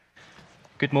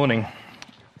Good morning.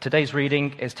 Today's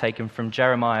reading is taken from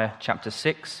Jeremiah chapter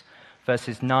 6,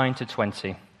 verses 9 to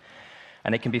 20,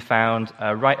 and it can be found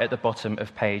right at the bottom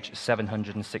of page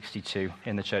 762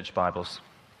 in the Church Bibles.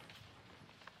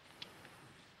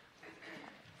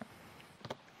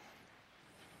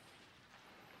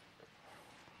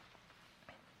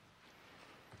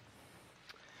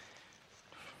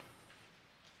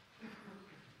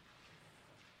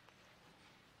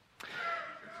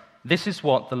 This is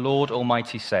what the Lord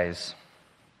Almighty says: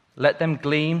 Let them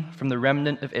gleam from the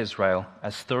remnant of Israel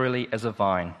as thoroughly as a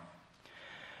vine.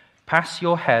 Pass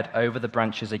your head over the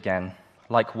branches again,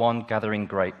 like one gathering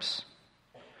grapes.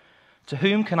 To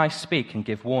whom can I speak and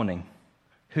give warning?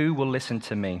 Who will listen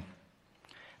to me?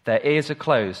 Their ears are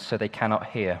closed, so they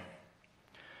cannot hear.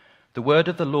 The word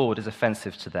of the Lord is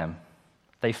offensive to them.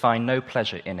 They find no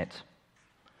pleasure in it.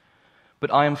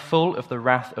 But I am full of the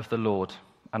wrath of the Lord,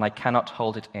 and I cannot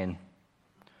hold it in.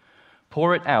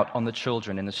 Pour it out on the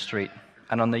children in the street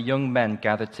and on the young men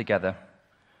gathered together.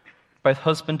 Both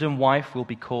husband and wife will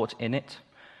be caught in it,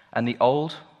 and the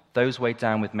old, those weighed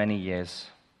down with many years.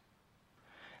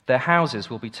 Their houses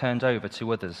will be turned over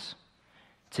to others,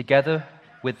 together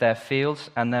with their fields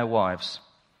and their wives,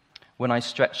 when I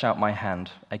stretch out my hand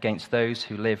against those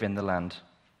who live in the land,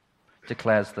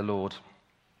 declares the Lord.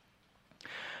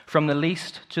 From the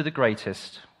least to the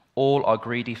greatest, all are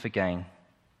greedy for gain.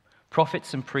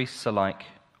 Prophets and priests alike,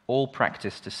 all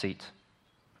practice deceit.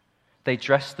 They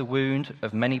dress the wound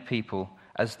of many people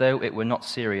as though it were not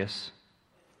serious.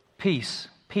 Peace,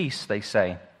 peace, they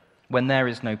say, when there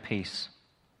is no peace.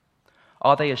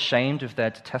 Are they ashamed of their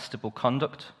detestable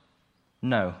conduct?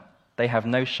 No, they have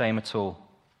no shame at all.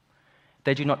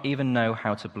 They do not even know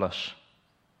how to blush.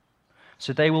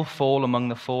 So they will fall among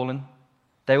the fallen.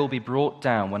 They will be brought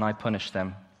down when I punish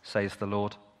them, says the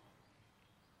Lord.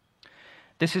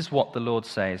 This is what the Lord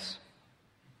says: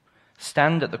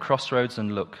 Stand at the crossroads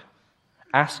and look.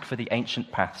 Ask for the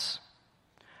ancient paths.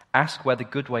 Ask where the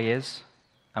good way is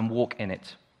and walk in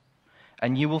it,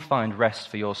 and you will find rest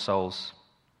for your souls.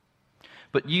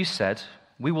 But you said,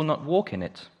 We will not walk in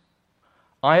it.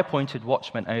 I appointed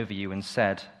watchmen over you and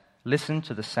said, Listen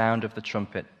to the sound of the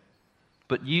trumpet.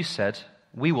 But you said,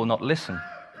 We will not listen.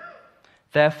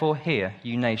 Therefore hear,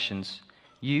 you nations,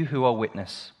 you who are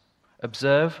witness.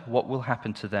 Observe what will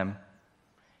happen to them.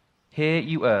 Hear,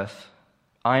 you earth,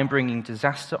 I am bringing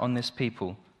disaster on this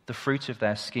people, the fruit of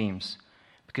their schemes,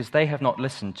 because they have not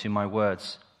listened to my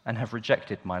words and have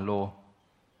rejected my law.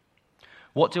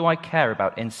 What do I care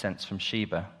about incense from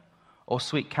Sheba, or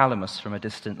sweet calamus from a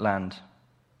distant land?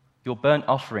 Your burnt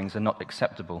offerings are not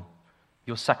acceptable.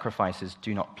 Your sacrifices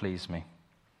do not please me.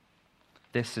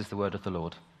 This is the word of the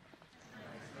Lord.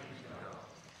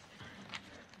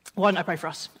 Why don't I pray for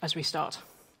us as we start?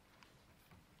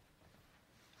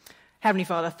 Heavenly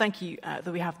Father, thank you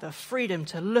that we have the freedom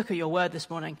to look at your word this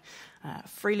morning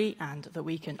freely, and that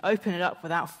we can open it up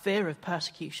without fear of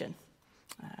persecution.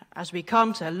 As we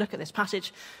come to look at this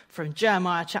passage from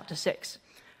Jeremiah chapter 6,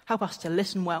 help us to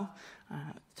listen well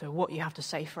to what you have to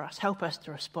say for us. Help us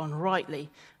to respond rightly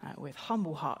with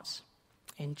humble hearts.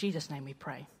 In Jesus' name we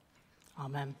pray.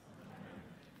 Amen.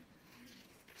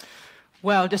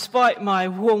 Well, despite my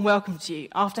warm welcome to you,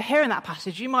 after hearing that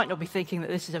passage, you might not be thinking that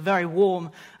this is a very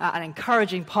warm and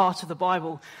encouraging part of the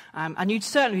Bible, and you'd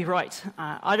certainly be right.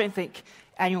 I don't think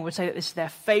anyone would say that this is their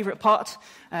favourite part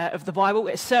of the Bible.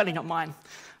 It's certainly not mine.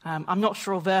 I'm not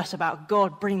sure a verse about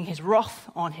God bringing his wrath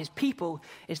on his people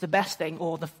is the best thing,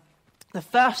 or the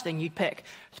first thing you'd pick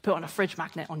to put on a fridge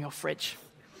magnet on your fridge.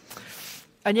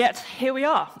 And yet, here we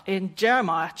are in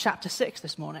Jeremiah chapter 6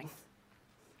 this morning.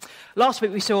 Last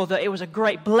week we saw that it was a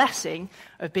great blessing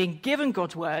of being given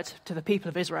God's word to the people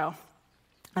of Israel,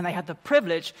 and they had the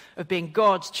privilege of being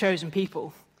God's chosen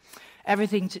people.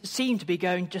 Everything seemed to be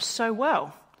going just so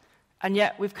well, and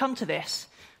yet we've come to this,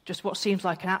 just what seems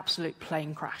like an absolute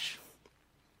plane crash.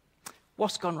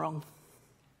 What's gone wrong?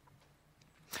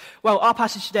 Well, our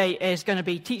passage today is going to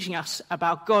be teaching us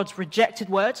about God's rejected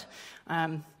word,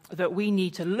 that we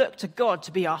need to look to God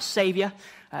to be our saviour,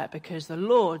 because the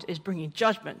Lord is bringing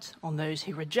judgment on those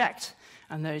who reject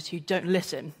and those who don't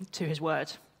listen to his word.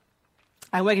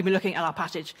 And we're going to be looking at our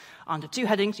passage under two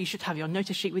headings. You should have your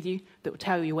notice sheet with you that will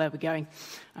tell you where we're going.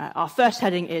 Our first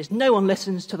heading is No one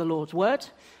listens to the Lord's word,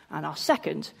 and our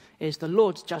second is The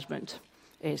Lord's judgment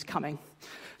is coming.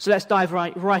 So let's dive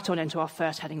right on into our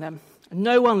first heading then.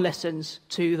 No one listens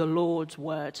to the Lord's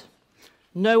word.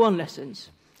 No one listens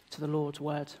to the Lord's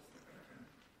word.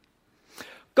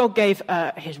 God gave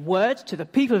his word to the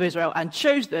people of Israel and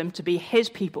chose them to be his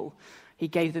people. He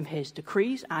gave them his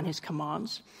decrees and his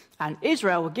commands, and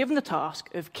Israel were given the task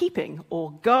of keeping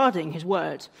or guarding his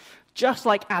word, just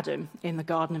like Adam in the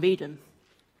Garden of Eden.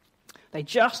 They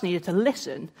just needed to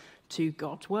listen to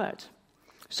God's word.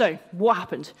 So, what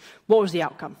happened? What was the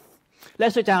outcome?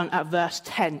 Let's look down at verse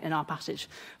 10 in our passage.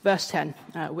 Verse 10,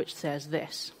 which says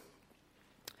this.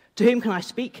 To whom can I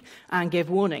speak and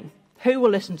give warning? Who will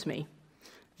listen to me?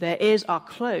 Their ears are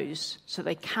closed, so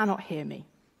they cannot hear me.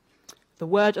 The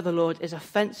word of the Lord is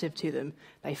offensive to them.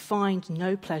 They find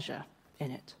no pleasure in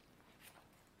it.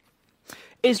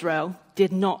 Israel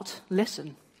did not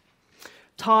listen.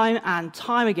 Time and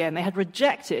time again, they had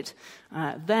rejected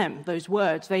those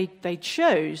words. They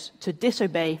chose to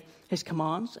disobey his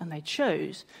commands, and they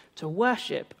chose to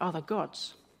worship other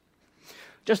gods.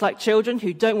 Just like children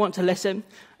who don't want to listen,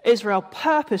 Israel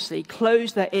purposely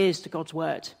closed their ears to God's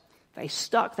word. They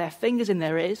stuck their fingers in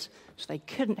their ears so they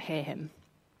couldn't hear him.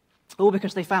 All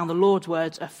because they found the Lord's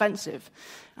words offensive,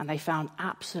 and they found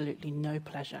absolutely no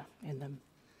pleasure in them.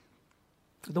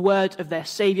 The word of their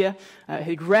Saviour,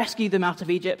 who'd rescued them out of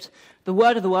Egypt, the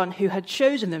word of the one who had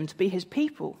chosen them to be his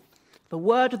people, the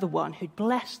word of the one who'd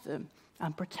blessed them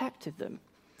and protected them.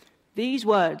 These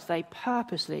words they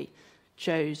purposely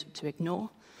chose to ignore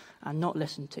and not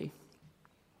listen to.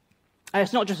 And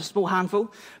it's not just a small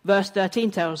handful. Verse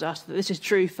 13 tells us that this is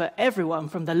true for everyone,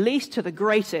 from the least to the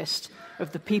greatest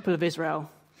of the people of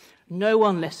Israel. No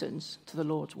one listens to the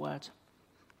Lord's word.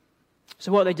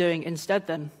 So what are they doing instead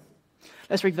then?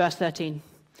 Let's read verse 13.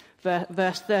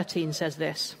 Verse 13 says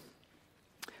this.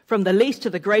 From the least to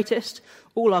the greatest,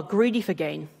 all are greedy for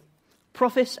gain.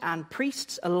 Prophets and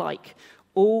priests alike,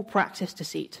 all practice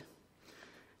deceit.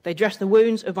 They dress the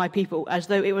wounds of my people as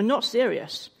though it were not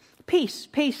serious. Peace,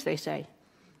 peace, they say,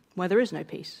 where there is no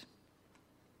peace.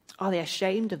 Are they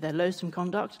ashamed of their loathsome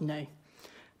conduct? No,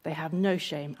 they have no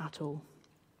shame at all.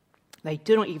 They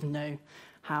do not even know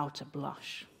how to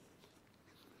blush.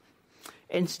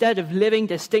 Instead of living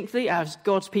distinctly as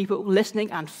God's people,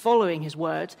 listening and following his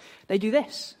word, they do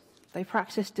this. They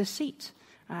practice deceit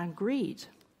and greed.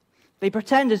 They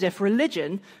pretend as if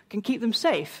religion can keep them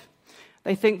safe.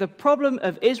 They think the problem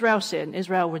of Israel's sin,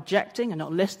 Israel rejecting and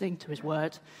not listening to his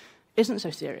word, isn't so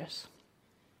serious.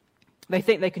 They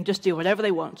think they can just do whatever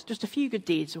they want. Just a few good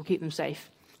deeds will keep them safe.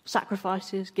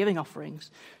 Sacrifices, giving offerings,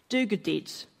 do good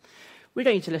deeds. We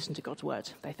don't need to listen to God's word,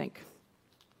 they think.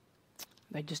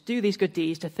 They just do these good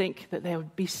deeds to think that they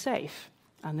would be safe.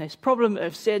 And this problem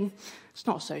of sin, it's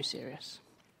not so serious.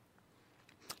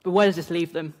 But where does this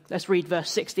leave them? Let's read verse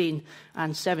 16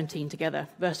 and 17 together.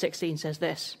 Verse 16 says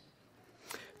this.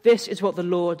 This is what the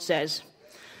Lord says.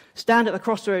 Stand at the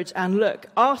crossroads and look.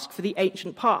 Ask for the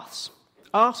ancient paths.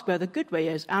 Ask where the good way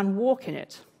is and walk in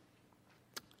it.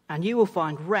 And you will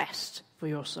find rest for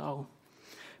your soul.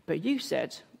 But you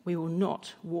said, we will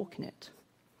not walk in it.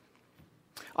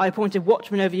 I appointed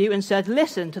watchmen over you and said,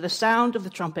 listen to the sound of the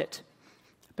trumpet.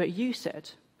 But you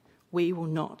said, we will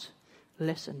not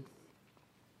listen.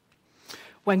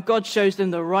 When God shows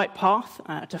them the right path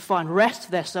to find rest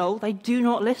for their soul, they do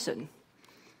not listen.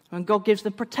 When God gives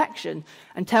them protection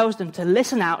and tells them to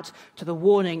listen out to the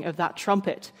warning of that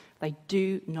trumpet, they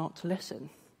do not listen.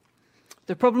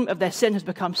 The problem of their sin has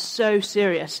become so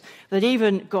serious that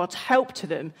even God's help to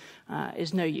them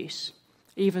is no use.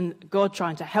 Even God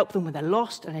trying to help them when they're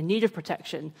lost and in need of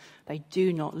protection, they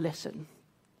do not listen.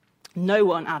 No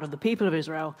one out of the people of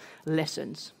Israel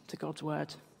listens to God's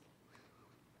word.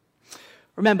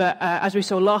 Remember, as we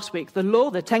saw last week, the law,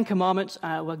 the Ten Commandments,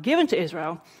 were given to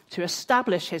Israel to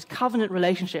establish his covenant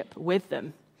relationship with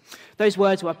them. Those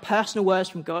words were personal words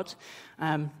from God,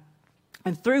 and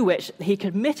through which he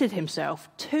committed himself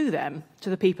to them, to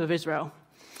the people of Israel.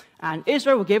 And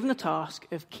Israel were given the task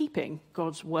of keeping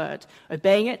God's word,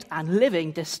 obeying it, and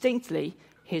living distinctly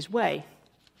his way.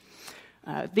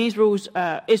 These rules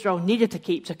Israel needed to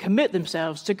keep to commit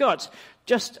themselves to God,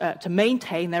 just to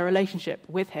maintain their relationship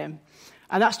with him.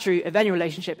 And that's true of any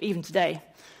relationship, even today,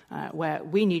 where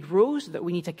we need rules that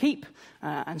we need to keep,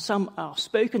 and some are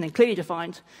spoken and clearly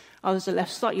defined, others are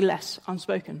left slightly less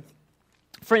unspoken.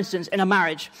 For instance, in a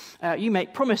marriage, you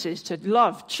make promises to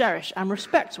love, cherish, and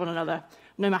respect one another,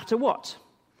 no matter what.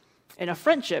 In a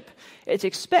friendship, it's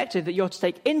expected that you're to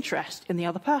take interest in the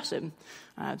other person,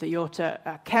 that you're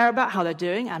to care about how they're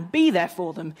doing and be there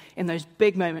for them in those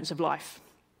big moments of life.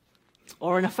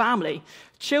 Or in a family,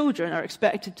 children are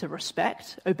expected to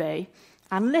respect, obey,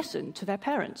 and listen to their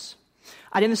parents.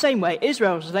 And in the same way,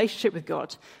 Israel's relationship with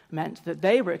God meant that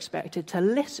they were expected to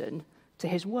listen to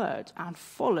his word and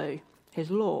follow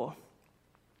his law.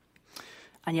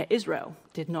 And yet Israel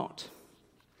did not.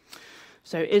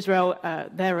 So Israel,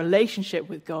 their relationship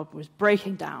with God was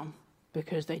breaking down.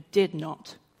 because they did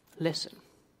not listen.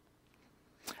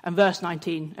 And verse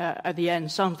 19 at the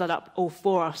end sums that up all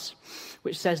for us,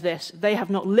 which says this: they have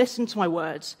not listened to my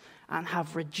words and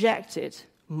have rejected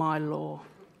my law.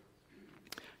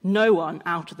 No one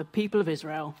out of the people of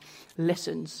Israel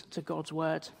listens to God's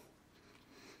word.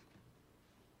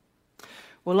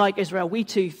 Well, like Israel, we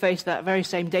too face that very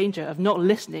same danger of not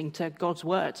listening to God's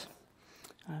word.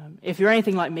 If you're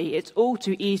anything like me, it's all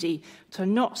too easy to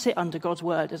not sit under God's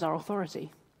word as our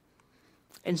authority.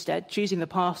 Instead, choosing the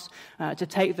path to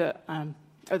take the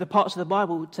parts of the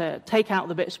Bible to take out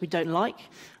the bits we don't like,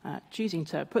 choosing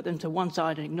to put them to one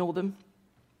side and ignore them,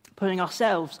 putting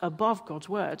ourselves above God's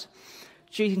word,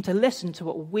 choosing to listen to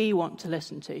what we want to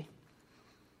listen to.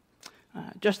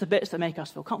 Just the bits that make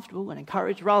us feel comfortable and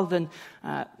encouraged, rather than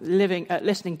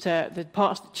listening to the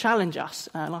parts that challenge us,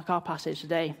 like our passage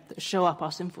today, that show up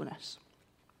our sinfulness.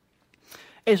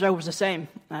 Israel was the same.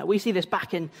 We see this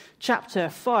back in chapter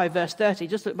 5, verse 30.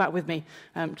 Just look back with me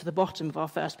to the bottom of our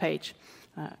first page.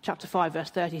 Chapter 5,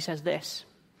 verse 30 says this: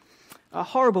 a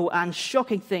horrible and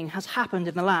shocking thing has happened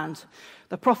in the land.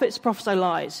 The prophets prophesy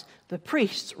lies. The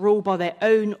priests rule by their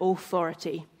own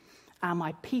authority. And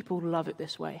my people love it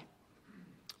this way.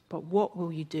 But what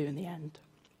will you do in the end?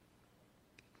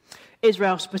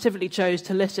 Israel specifically chose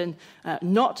to listen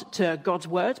not to God's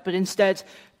word, but instead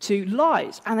to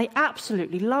lies, and they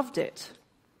absolutely loved it.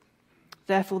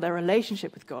 Therefore, their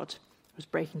relationship with God was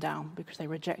breaking down because they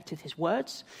rejected his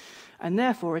words and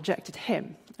therefore rejected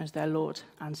him as their Lord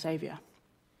and Saviour.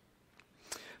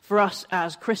 For us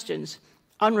as Christians,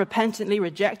 unrepentantly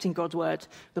rejecting God's word,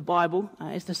 the Bible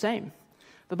is the same.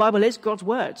 The Bible is God's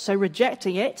word, so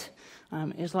rejecting it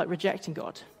is like rejecting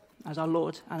God as our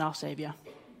Lord and our Saviour.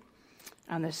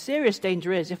 And the serious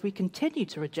danger is, if we continue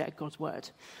to reject God's word,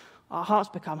 our hearts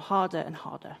become harder and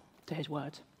harder to his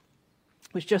word,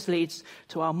 which just leads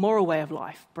to our moral way of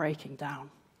life breaking down.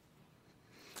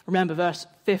 Remember, verse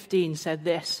 15 said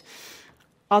this: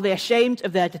 are they ashamed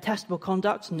of their detestable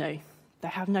conduct? No, they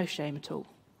have no shame at all.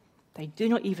 They do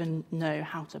not even know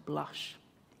how to blush.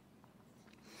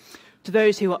 To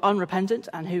those who are unrepentant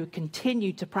and who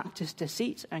continue to practice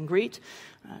deceit and greed,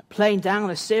 playing down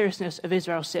the seriousness of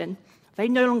Israel's sin, they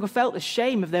no longer felt the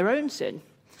shame of their own sin.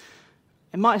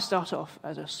 It might start off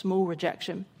as a small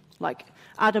rejection, like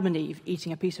Adam and Eve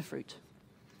eating a piece of fruit,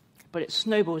 but it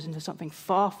snowballs into something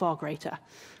far, far greater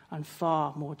and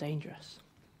far more dangerous.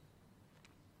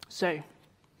 So,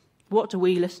 what do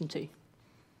we listen to?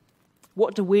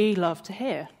 What do we love to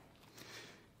hear?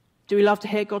 Do we love to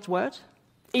hear God's word?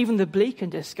 Even the bleak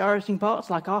and discouraging parts,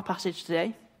 like our passage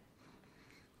today?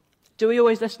 Do we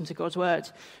always listen to God's word?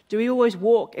 Do we always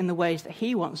walk in the ways that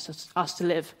he wants us to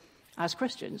live as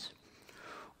Christians?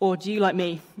 Or do you, like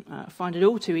me, find it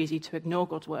all too easy to ignore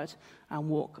God's word and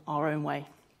walk our own way?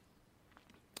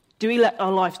 Do we let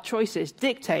our life choices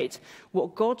dictate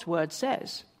what God's word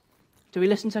says? Do we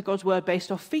listen to God's word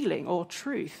based off feeling or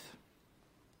truth?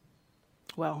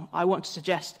 Well, I want to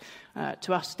suggest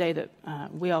to us today that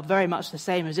we are very much the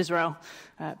same as Israel,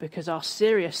 because our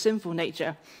serious sinful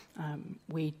nature,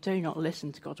 we do not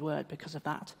listen to God's word because of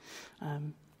that.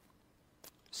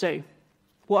 So,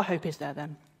 what hope is there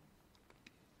then?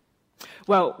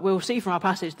 Well, we'll see from our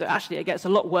passage that actually it gets a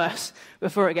lot worse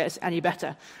before it gets any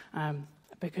better,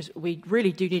 because we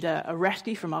really do need a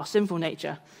rescue from our sinful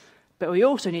nature, but we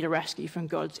also need a rescue from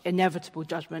God's inevitable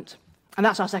judgment. And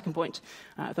that's our second point.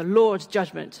 The Lord's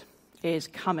judgment is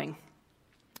coming.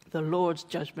 The Lord's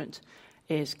judgment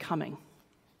is coming.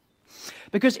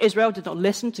 Because Israel did not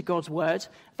listen to God's word,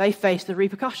 they faced the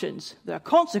repercussions. The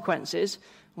consequences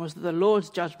was that the Lord's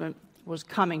judgment was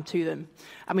coming to them.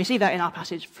 And we see that in our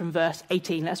passage from verse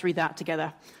 18. Let's read that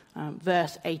together.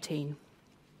 Verse 18.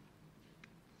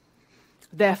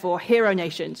 Therefore, hear, O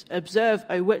nations, observe,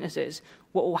 O witnesses,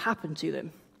 what will happen to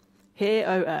them. Hear,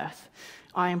 O earth,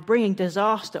 I am bringing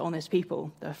disaster on this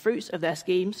people, the fruits of their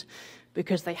schemes,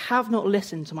 because they have not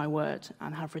listened to my word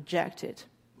and have rejected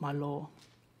my law.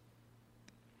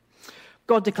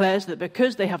 God declares that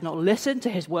because they have not listened to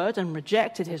his word and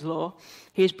rejected his law,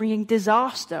 he is bringing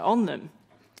disaster on them.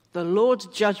 The Lord's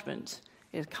judgment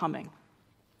is coming.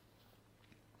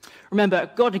 Remember,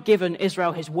 God had given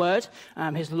Israel his word,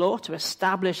 his law, to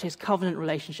establish his covenant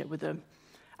relationship with them.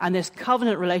 And this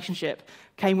covenant relationship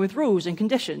came with rules and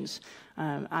conditions.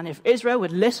 And if Israel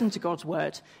would listen to God's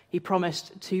word, he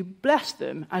promised to bless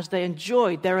them as they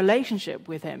enjoyed their relationship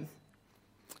with him.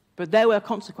 But there were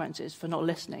consequences for not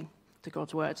listening to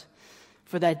God's word.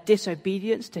 For their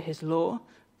disobedience to his law,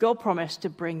 God promised to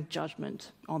bring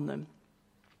judgment on them.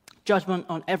 Judgment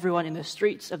on everyone in the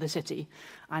streets of the city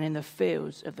and in the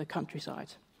fields of the countryside.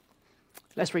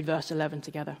 Let's read verse 11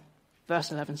 together. Verse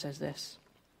 11 says this: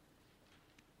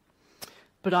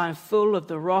 "But I am full of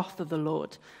the wrath of the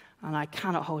Lord, and I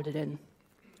cannot hold it in.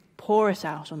 Pour it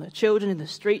out on the children in the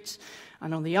streets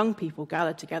and on the young people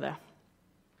gathered together.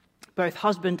 Both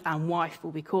husband and wife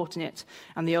will be caught in it,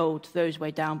 and the old, those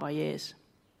weighed down by years.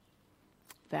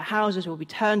 Their houses will be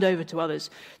turned over to others,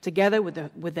 together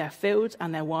with their fields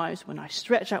and their wives, when I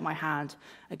stretch out my hand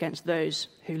against those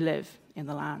who live in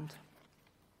the land."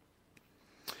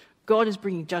 God is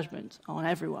bringing judgment on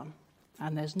everyone,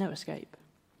 and there's no escape.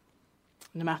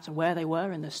 No matter where they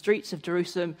were, in the streets of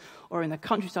Jerusalem or in the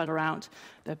countryside around,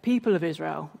 the people of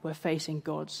Israel were facing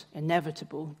God's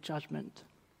inevitable judgment.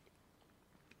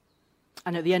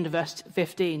 And at the end of verse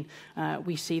 15,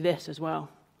 we see this as well.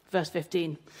 Verse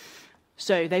 15: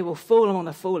 "So they will fall among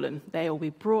the fallen, they will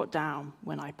be brought down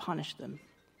when I punish them."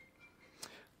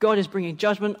 God is bringing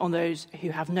judgment on those who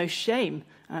have no shame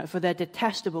for their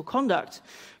detestable conduct.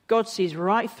 God sees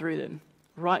right through them,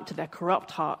 right to their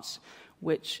corrupt hearts,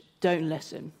 which don't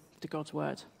listen to God's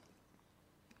word.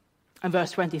 And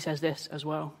verse 20 says this as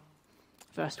well.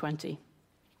 Verse 20: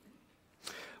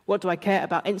 "What do I care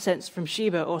about incense from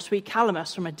Sheba or sweet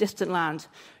calamus from a distant land?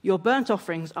 Your burnt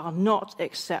offerings are not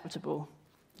acceptable.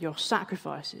 Your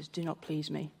sacrifices do not please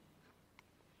me."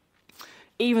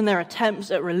 Even their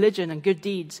attempts at religion and good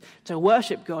deeds to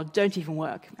worship God don't even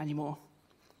work anymore.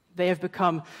 They have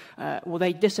become,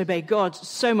 they disobey God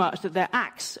so much that their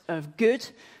acts of good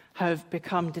have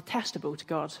become detestable to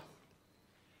God.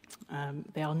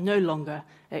 They are no longer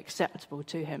acceptable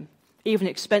to him. Even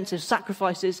expensive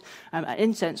sacrifices and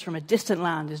incense from a distant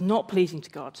land is not pleasing to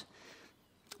God.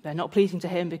 They're not pleasing to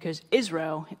him because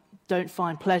Israel don't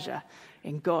find pleasure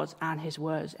in God and his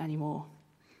words anymore.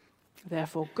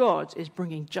 Therefore, God is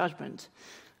bringing judgment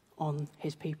on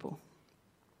his people.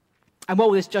 And what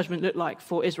will this judgment look like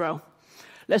for Israel?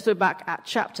 Let's look back at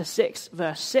chapter 6,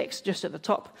 verse 6, just at the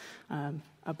top,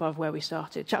 above where we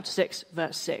started. Chapter 6,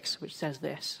 verse 6, which says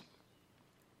this: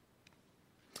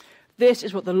 "This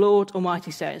is what the Lord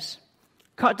Almighty says.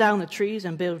 Cut down the trees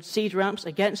and build siege ramps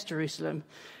against Jerusalem.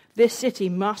 This city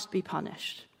must be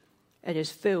punished. It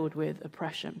is filled with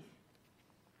oppression."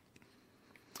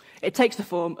 It takes the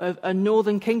form of a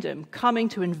northern kingdom coming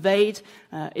to invade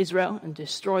Israel and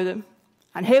destroy them.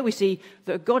 And here we see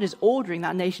that God is ordering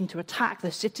that nation to attack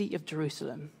the city of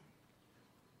Jerusalem.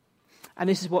 And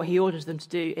this is what he orders them to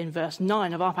do in verse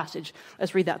 9 of our passage.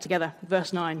 Let's read that together.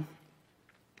 Verse 9.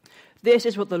 "This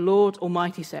is what the Lord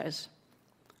Almighty says.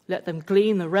 Let them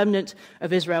glean the remnant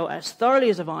of Israel as thoroughly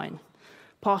as a vine.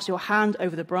 Pass your hand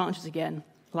over the branches again,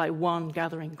 like one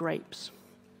gathering grapes."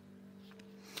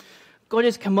 God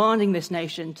is commanding this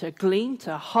nation to glean,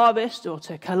 to harvest, or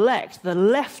to collect the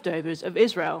leftovers of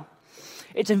Israel.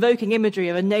 It's invoking imagery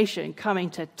of a nation coming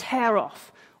to tear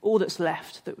off all that's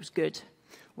left that was good,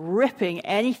 ripping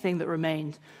anything that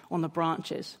remained on the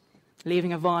branches,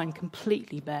 leaving a vine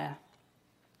completely bare.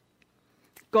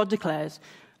 God declares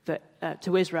that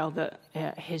to Israel that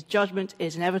his judgment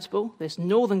is inevitable. This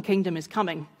northern kingdom is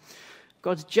coming.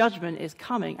 God's judgment is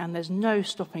coming, and there's no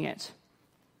stopping it.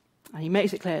 And he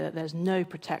makes it clear that there's no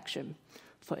protection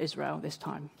for Israel this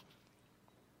time.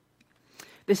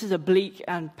 This is a bleak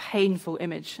and painful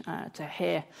image to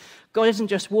hear. God isn't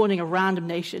just warning a random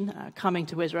nation coming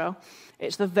to Israel.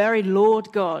 It's the very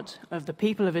Lord God of the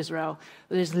people of Israel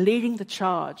that is leading the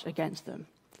charge against them,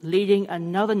 leading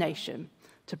another nation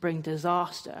to bring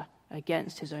disaster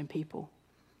against his own people.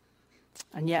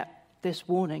 And yet, this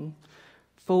warning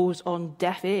falls on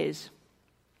deaf ears.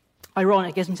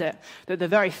 Ironic, isn't it, that the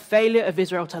very failure of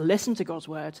Israel to listen to God's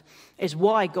word is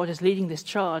why God is leading this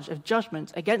charge of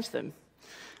judgment against them.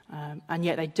 And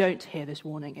yet they don't hear this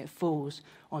warning. It falls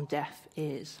on deaf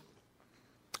ears.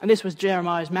 And this was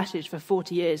Jeremiah's message for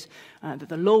 40 years, that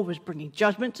the Lord was bringing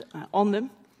judgment on them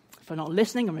for not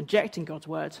listening and rejecting God's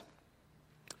word.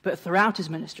 But throughout his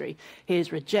ministry, he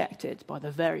is rejected by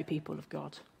the very people of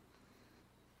God.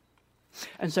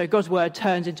 And so God's word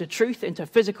turns into truth, into a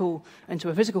physical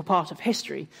part of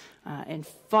history. In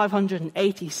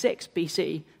 586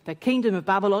 BC, the kingdom of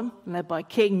Babylon, led by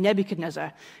King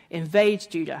Nebuchadnezzar, invades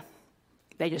Judah.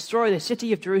 They destroy the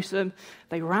city of Jerusalem.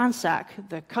 They ransack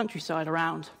the countryside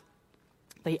around.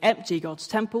 They empty God's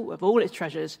temple of all its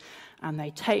treasures, and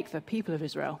they take the people of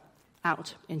Israel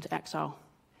out into exile.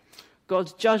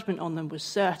 God's judgment on them was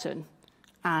certain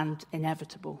and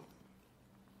inevitable.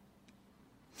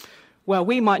 Well,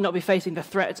 we might not be facing the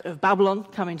threat of Babylon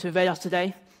coming to invade us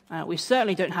today. We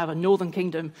certainly don't have a northern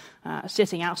kingdom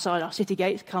sitting outside our city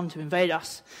gates come to invade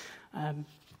us.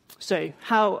 So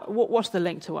what's the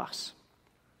link to us?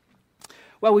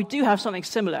 Well, we do have something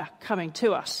similar coming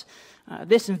to us.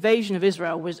 this invasion of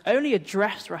Israel was only a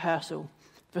dress rehearsal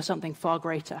for something far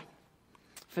greater,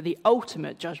 for the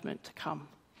ultimate judgment to come,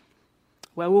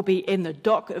 where we'll be in the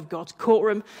dock of God's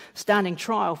courtroom, standing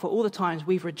trial for all the times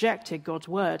we've rejected God's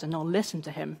word and not listened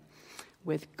to him,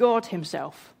 with God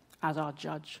himself as our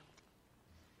judge.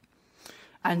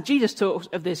 And Jesus talks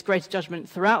of this greater judgment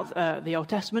throughout the Old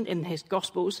Testament in his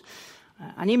Gospels,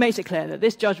 and he makes it clear that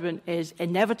this judgment is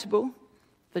inevitable,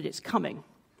 that it's coming.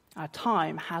 Our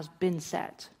time has been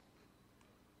set.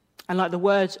 And like the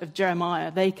words of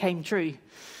Jeremiah, they came true.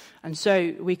 And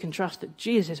so we can trust that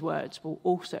Jesus' words will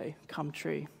also come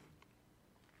true.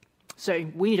 So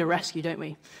we need a rescue, don't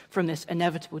we, from this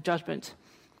inevitable judgment.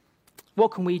 What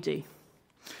can we do?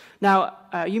 Now,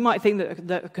 you might think that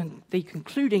the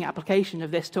concluding application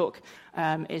of this talk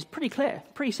is pretty clear,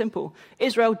 pretty simple.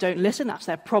 Israel don't listen, that's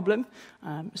their problem.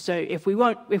 So if we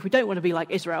don't want to be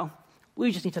like Israel,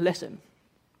 we just need to listen.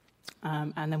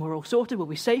 And then we're all sorted, we'll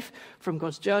be safe from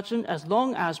God's judgment as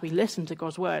long as we listen to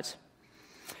God's word.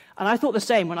 And I thought the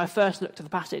same when I first looked at the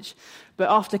passage, but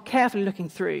after carefully looking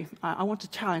through, I want to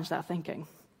challenge that thinking.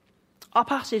 Our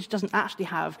passage doesn't actually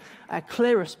have a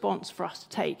clear response for us to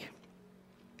take.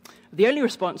 The only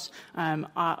response that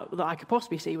I could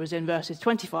possibly see was in verses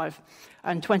 25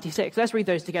 and 26. Let's read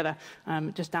those together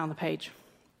just down the page.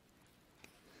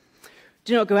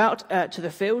 Do not go out to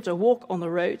the fields or walk on the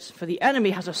roads, for the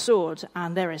enemy has a sword,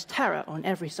 and there is terror on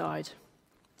every side.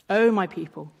 O my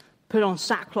people, put on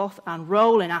sackcloth and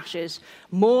roll in ashes,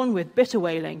 mourn with bitter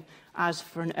wailing as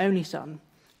for an only son,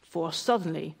 for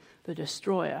suddenly the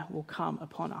destroyer will come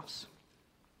upon us.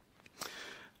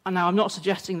 And now I'm not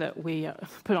suggesting that we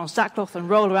put on sackcloth and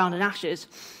roll around in ashes.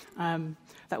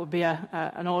 That would be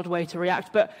an odd way to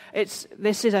react. But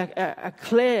this is a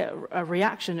clear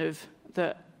reaction of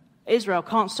that Israel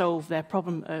can't solve their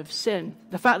problem of sin.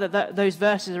 The fact that those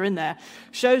verses are in there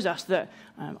shows us that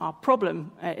our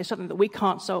problem is something that we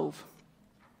can't solve.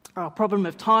 Our problem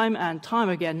of time and time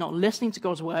again not listening to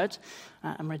God's word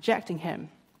and rejecting him.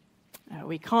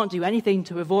 We can't do anything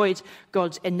to avoid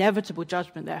God's inevitable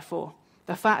judgment, therefore.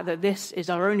 The fact that this is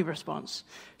our only response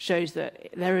shows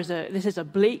that this is a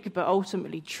bleak but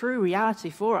ultimately true reality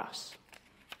for us.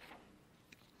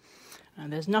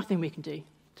 And there's nothing we can do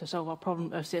to solve our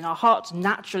problem of sin. Our hearts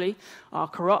naturally are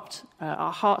corrupt.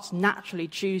 Our hearts naturally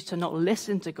choose to not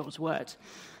listen to God's word.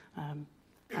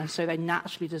 And so they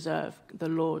naturally deserve the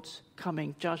Lord's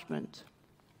coming judgment.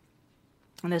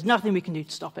 And there's nothing we can do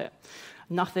to stop it.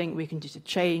 Nothing we can do to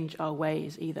change our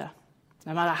ways either.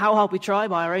 No matter how hard we try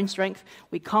by our own strength,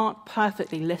 we can't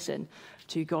perfectly listen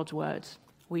to God's words.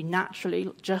 We naturally,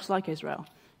 just like Israel,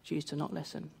 choose to not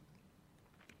listen.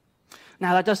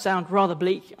 Now, that does sound rather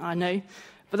bleak, I know,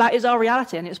 but that is our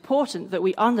reality, and it's important that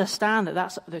we understand that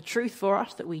that's the truth for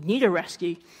us, that we need a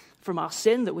rescue from our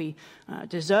sin, that we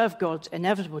deserve God's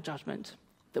inevitable judgment,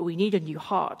 that we need a new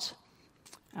heart.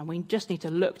 And we just need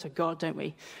to look to God, don't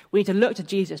we? We need to look to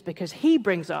Jesus because he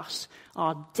brings us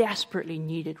our desperately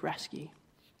needed rescue.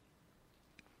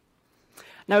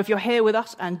 Now, if you're here with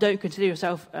us and don't consider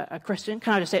yourself a Christian,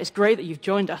 can I just say it's great that you've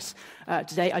joined us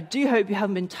today. I do hope you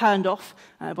haven't been turned off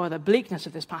by the bleakness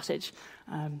of this passage.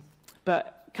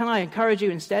 But can I encourage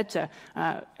you instead to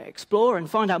explore and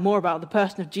find out more about the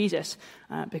person of Jesus?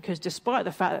 Because despite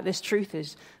the fact that this truth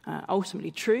is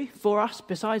ultimately true for us,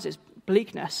 besides its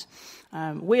bleakness,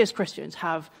 we as Christians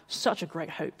have such a great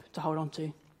hope to hold on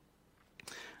to.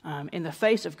 In the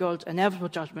face of God's inevitable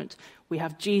judgment, we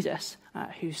have Jesus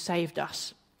who saved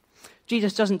us.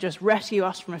 Jesus doesn't just rescue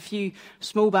us from a few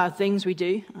small bad things we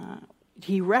do.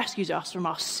 He rescues us from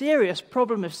our serious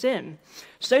problem of sin,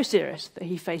 so serious that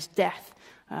he faced death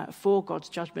for God's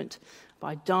judgment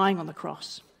by dying on the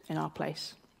cross in our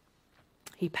place.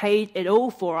 He paid it all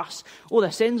for us, all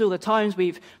the sins, all the times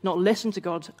we've not listened to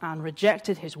God and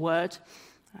rejected his word.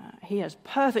 He has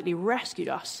perfectly rescued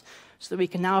us so that we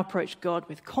can now approach God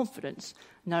with confidence,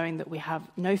 knowing that we have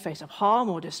no face of harm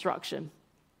or destruction.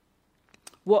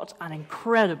 What an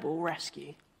incredible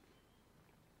rescue.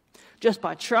 Just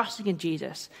by trusting in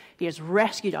Jesus, he has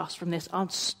rescued us from this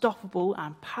unstoppable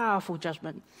and powerful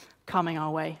judgment coming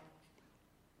our way.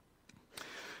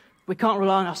 We can't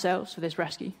rely on ourselves for this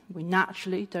rescue. We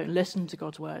naturally don't listen to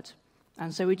God's word,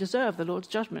 and so we deserve the Lord's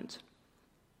judgment.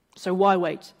 So why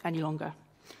wait any longer?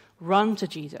 Run to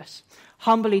Jesus.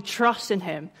 Humbly trust in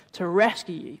him to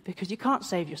rescue you, because you can't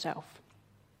save yourself.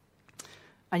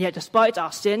 And yet, despite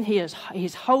our sin, he is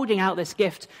holding out this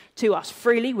gift to us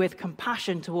freely with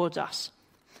compassion towards us.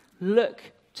 Look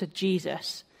to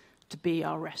Jesus to be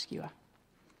our rescuer.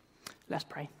 Let's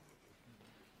pray.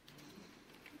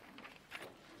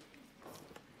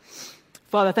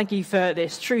 Father, thank you for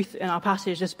this truth in our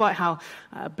passage, despite how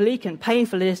bleak and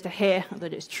painful it is to hear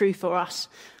that it's true for us.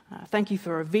 Thank you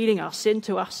for revealing our sin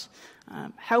to us.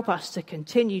 Help us to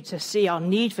continue to see our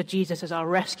need for Jesus as our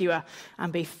rescuer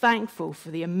and be thankful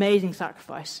for the amazing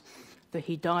sacrifice that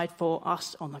he died for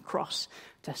us on the cross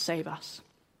to save us.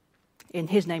 In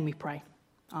his name we pray.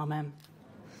 Amen.